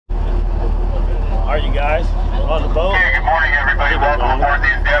Are you guys on the boat? Hey, good morning, everybody. Welcome aboard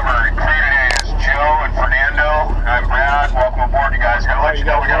the Endeavor. Crew today is Joe and Fernando. I'm Brad. Welcome aboard, you guys. Gotta let you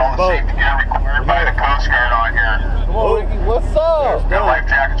know we got all the safety gear required by the Coast Guard on here. Come on, Ricky. What's up? Got life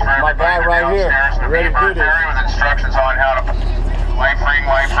jackets for My everybody. guy right here. Ready to do this. With instructions on how to life ring,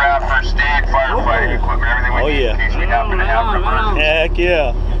 life raft, first aid, firefighting equipment, everything we need in case we happen to have an emergency. Heck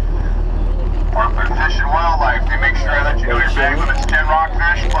yeah. Work with Fish and Wildlife. They make sure that you know your bag limit's 10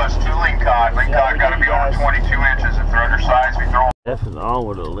 rockfish plus 2 lingcod. Lingcod got to be over 22 inches. If they're undersized, we throw them. F is on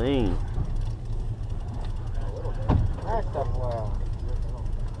with a lean. Nice stuff, wow.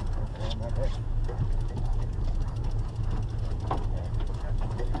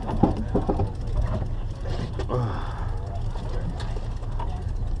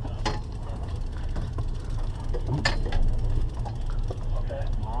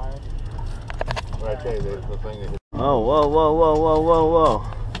 Oh, whoa, whoa, whoa, whoa, whoa, whoa.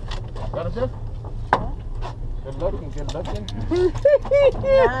 Got it, Jeff? Good looking, good looking.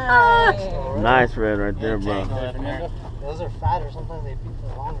 Nice. Nice red right there, bro. Those are fatter. Sometimes they beat the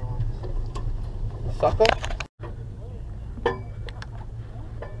longer ones. Sucker?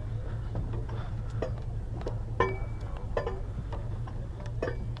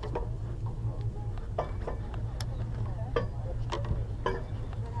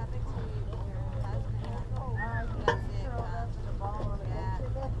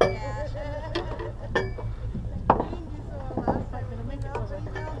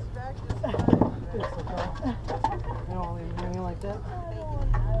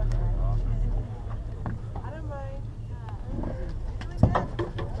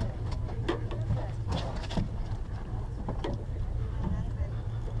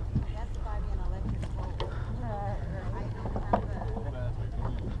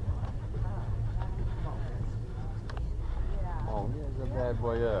 Bad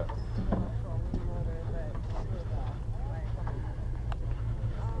boy up.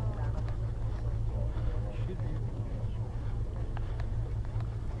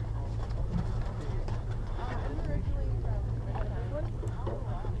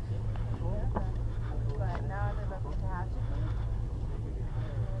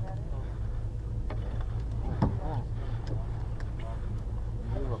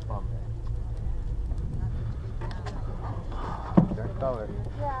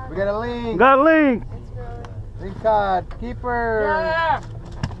 We got a link. Got a link. Link cod. Keeper.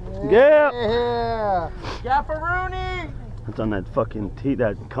 Yeah. Yeah. Gaffaroonie. It's on that fucking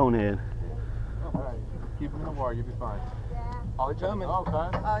that cone head. Alright. Keep him in the water. You'll be fine. Oh, he's coming. Okay.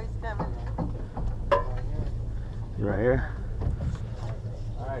 Oh, he's coming. See right here?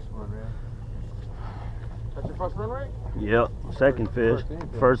 Nice one, man. That's your first run rate? Yep. Second fish.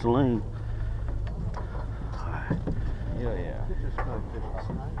 First lean. Yeah, yeah. Get your spun fish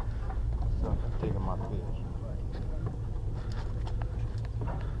tonight. So I'm taking my fish.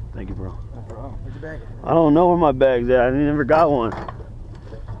 Thank you, bro. No problem. Where's your bag at? I don't know where my bag's at. I never got one.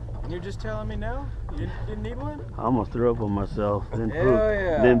 You're just telling me no? You didn't need one? I almost threw up on myself. Then Hell poop.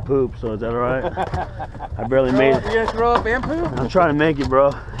 yeah. Then poop. So is that alright? I barely made it. You gonna throw up and poop? I'm trying to make it,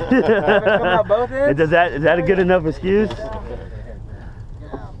 bro. Come out both ends? Is that a good enough excuse?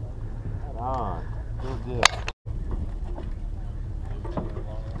 On. Good deal.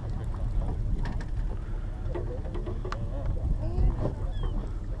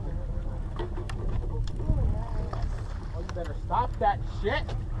 Better stop that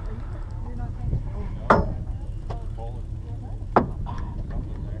shit.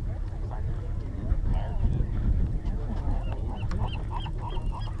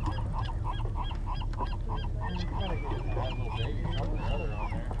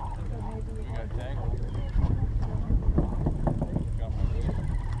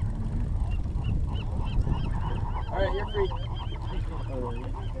 All right, you're free.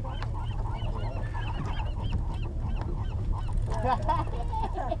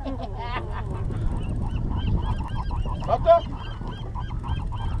 Up.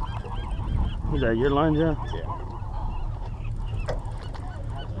 Is that your line, Jeff? Yeah.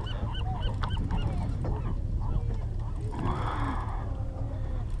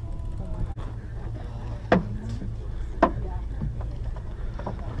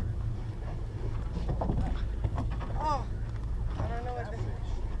 Oh, I don't know what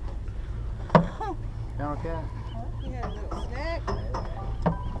Count a cat. he had a little snack.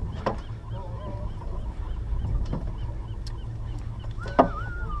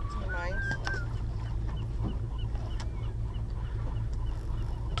 Mine.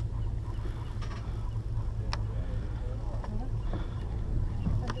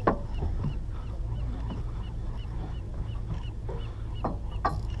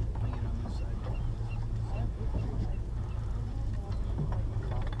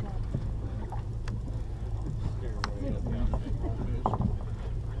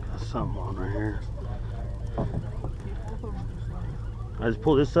 something on right here. I just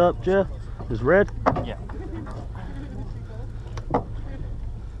pull this up, Jeff. This red? Yeah.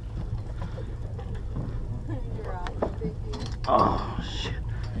 Oh shit.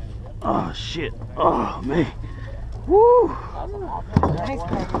 Oh shit. Oh man. Woo!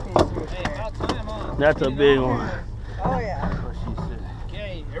 That's a big one. Oh yeah.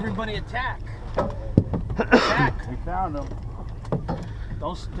 Okay, everybody attack. Attack. We found them.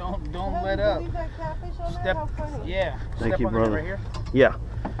 Don't let up. Step. Yeah. Thank Step you, on brother. Their, right here. Yeah.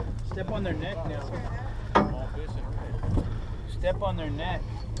 Step on their neck now. Step on their neck.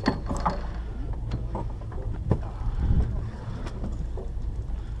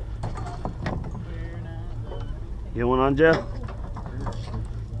 Get one on, Jeff?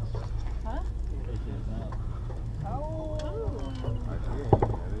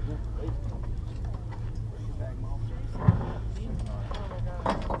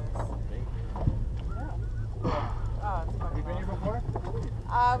 Have you been here before?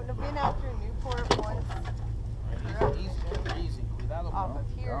 I've been out through Newport once, Easy. off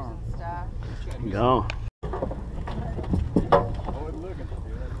of Piers and stuff. Go.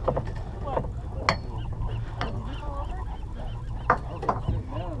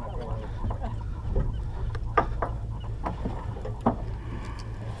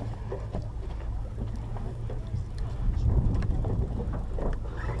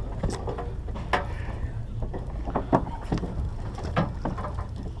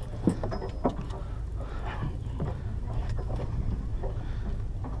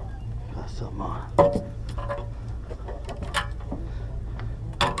 Got something on.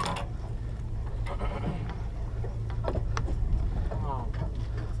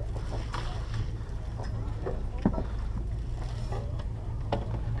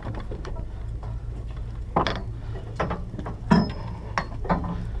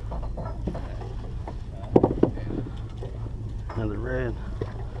 Another red.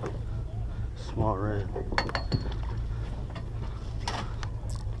 Small red.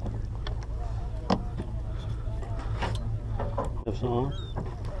 That's on.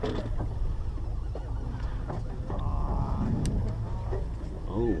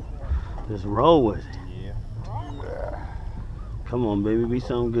 Oh, just roll with it. Yeah. Come on, baby, be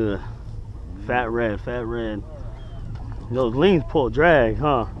something good. Fat red, fat red. Those leans pull drag,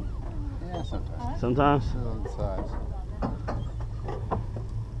 huh? Yeah, sometimes. Sometimes? It's on the size.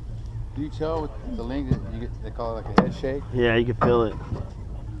 Do you tell with the link that you get, they call it like a head shake? Yeah, you can feel it.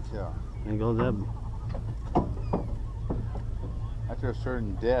 Yeah. There goes that. After a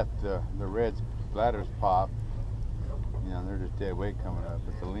certain depth, the red's bladders pop. You know, they're just dead weight coming up.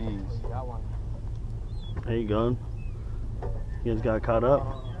 But the leans, Got one. There you go. You guys got caught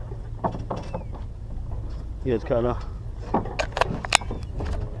up. You guys caught up.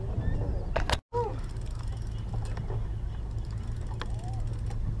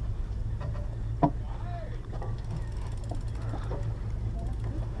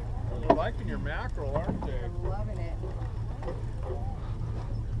 They're liking your mackerel, aren't they? I'm loving it.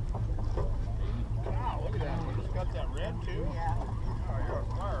 Wow, look at that. You just got that red too? Yeah. Oh, you're a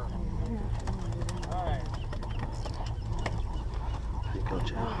fire. All right. There you go,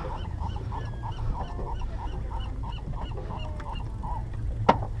 Jeff.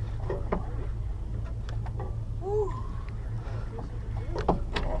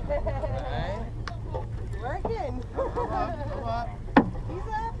 Working. Come on. He's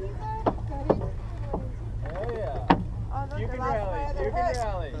up. Yeah. Oh, look, You they're can lost by rally. other You can hook.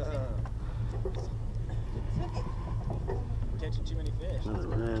 rally. Catching too many fish. Another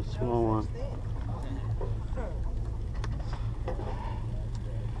red, small one. fish.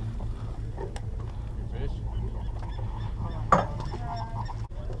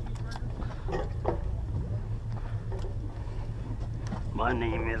 My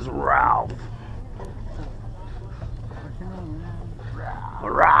name is Ralph.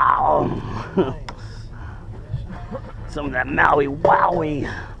 Ralph. Some of that Maui Wowie.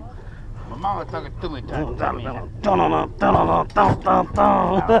 My mama talking to me. Dun, Talking dun, to me. dun, dun, dun, dun, dun, dun, dun,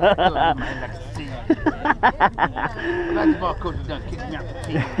 dun. Basketball coach is done kicking me out the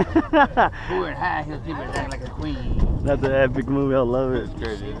team. Who in high heels, people acting like a queen. That's an epic movie. I love it. It's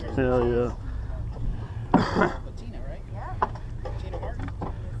crazy, isn't it? Hell yeah. Tina, right? Yeah. Tina Martin.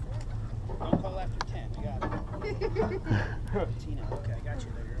 Don't call after 10. I got it. Tina, okay, I got you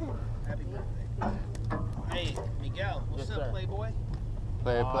there, girl. Happy birthday. Hey, Miguel, what's Yes, up, sir. Playboy?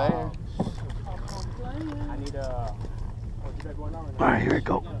 Player. I need what you got going on right now? All right, here we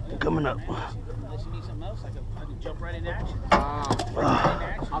go. Coming up. Unless you need something else, I can jump right into action.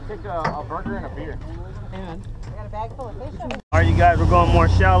 I'll take a burger and a beer. And I got a bag full of fish. Alright, you guys, we're going more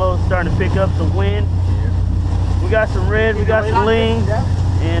shallow, starting to pick up some wind. We got some red, we got some lean,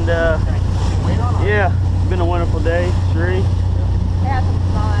 and yeah, it's been a wonderful day. Sheree, Had some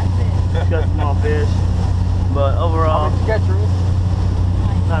small ass fish. got some small fish, but overall,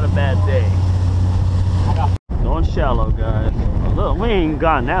 not a bad day. Going shallow, guys. Look, we ain't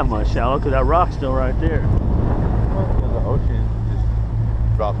gotten that much shallow because that rock's still right there. The ocean just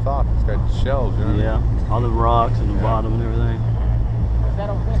drops off. It's got shells, you know? Yeah, all the rocks and the bottom and everything. Is that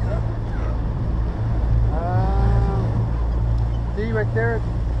okay? See right there?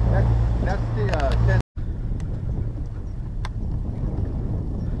 That's the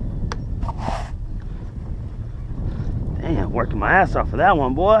Damn, working my ass off for that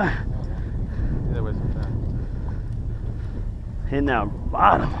one, boy. Hitting that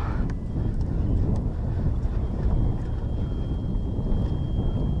bottom.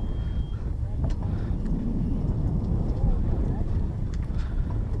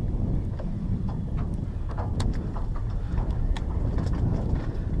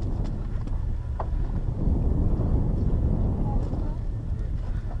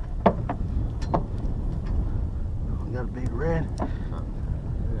 We got a big red.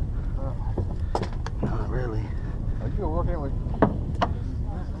 Not really. you were working with.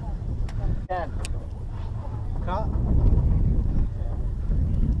 Caught?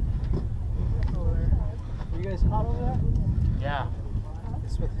 Are you guys caught over there? Yeah.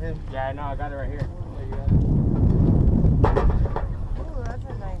 It's with him. Yeah, I know. I got it right here. There you go. Ooh, that's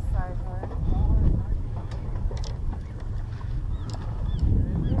a nice size one.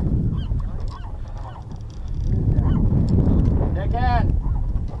 Deckhand.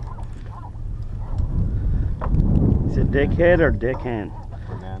 Is it dickhead or dickhand?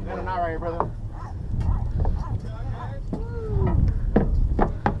 No, not right here, brother.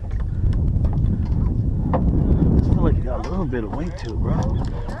 I feel like you got a little bit of weight to it, bro.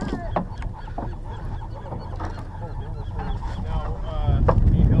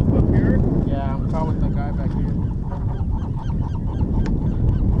 Need help up here? Yeah, I'm caught with the guy back here.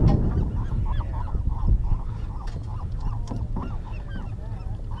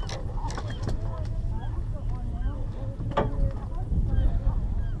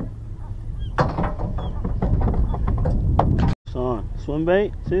 On swim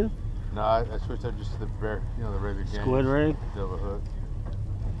bait too? No, I switched up just to the bare, you know, the regular game. Squid rig? Double hook.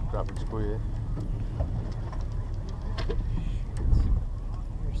 Dropping squid.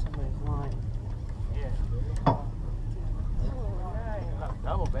 Here's somebody's line.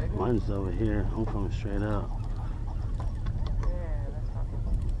 Double, baby. Mine's over here. I'm coming straight up.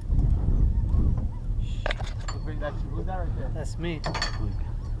 Who's that right there? That's me.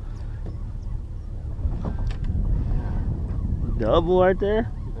 Double right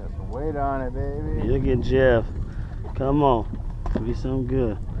there? Got some weight on it, baby. Look at Jeff. Come on. Could be something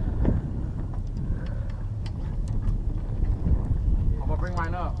good. I'm gonna bring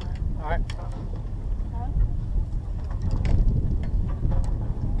mine up. Alright.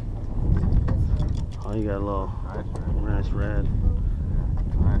 Oh, you got a little Nice nice red.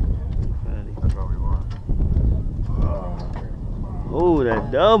 Nice. Fatty. That's what we want. Oh,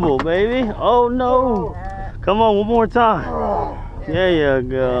 that double, baby. Oh, no. Come on, one more time. There you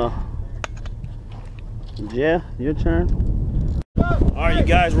go. Jeff, your turn. All right, you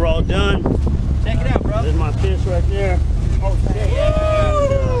guys, we're all done. Check it out, bro. There's my fish right there. Oh,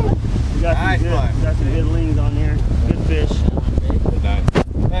 And, we got some good leans on here. Good fish. See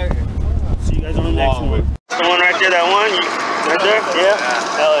you guys on the next one. The one right there, that one? Right there? Yeah?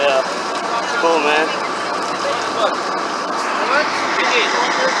 Hell yeah. Cool, man.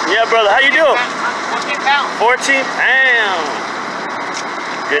 Yeah, brother, how you doing? 14? Damn.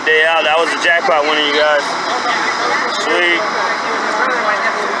 Good day out. That was a jackpot winner, you guys. Sweet.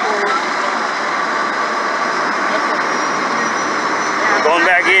 We're going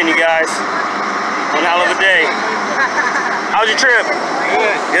back in, you guys. One hell of a day. How's your trip?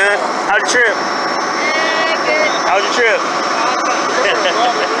 Good. Good? How's your trip? Good. How's your trip?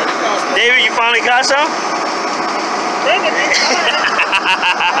 David, you finally got some?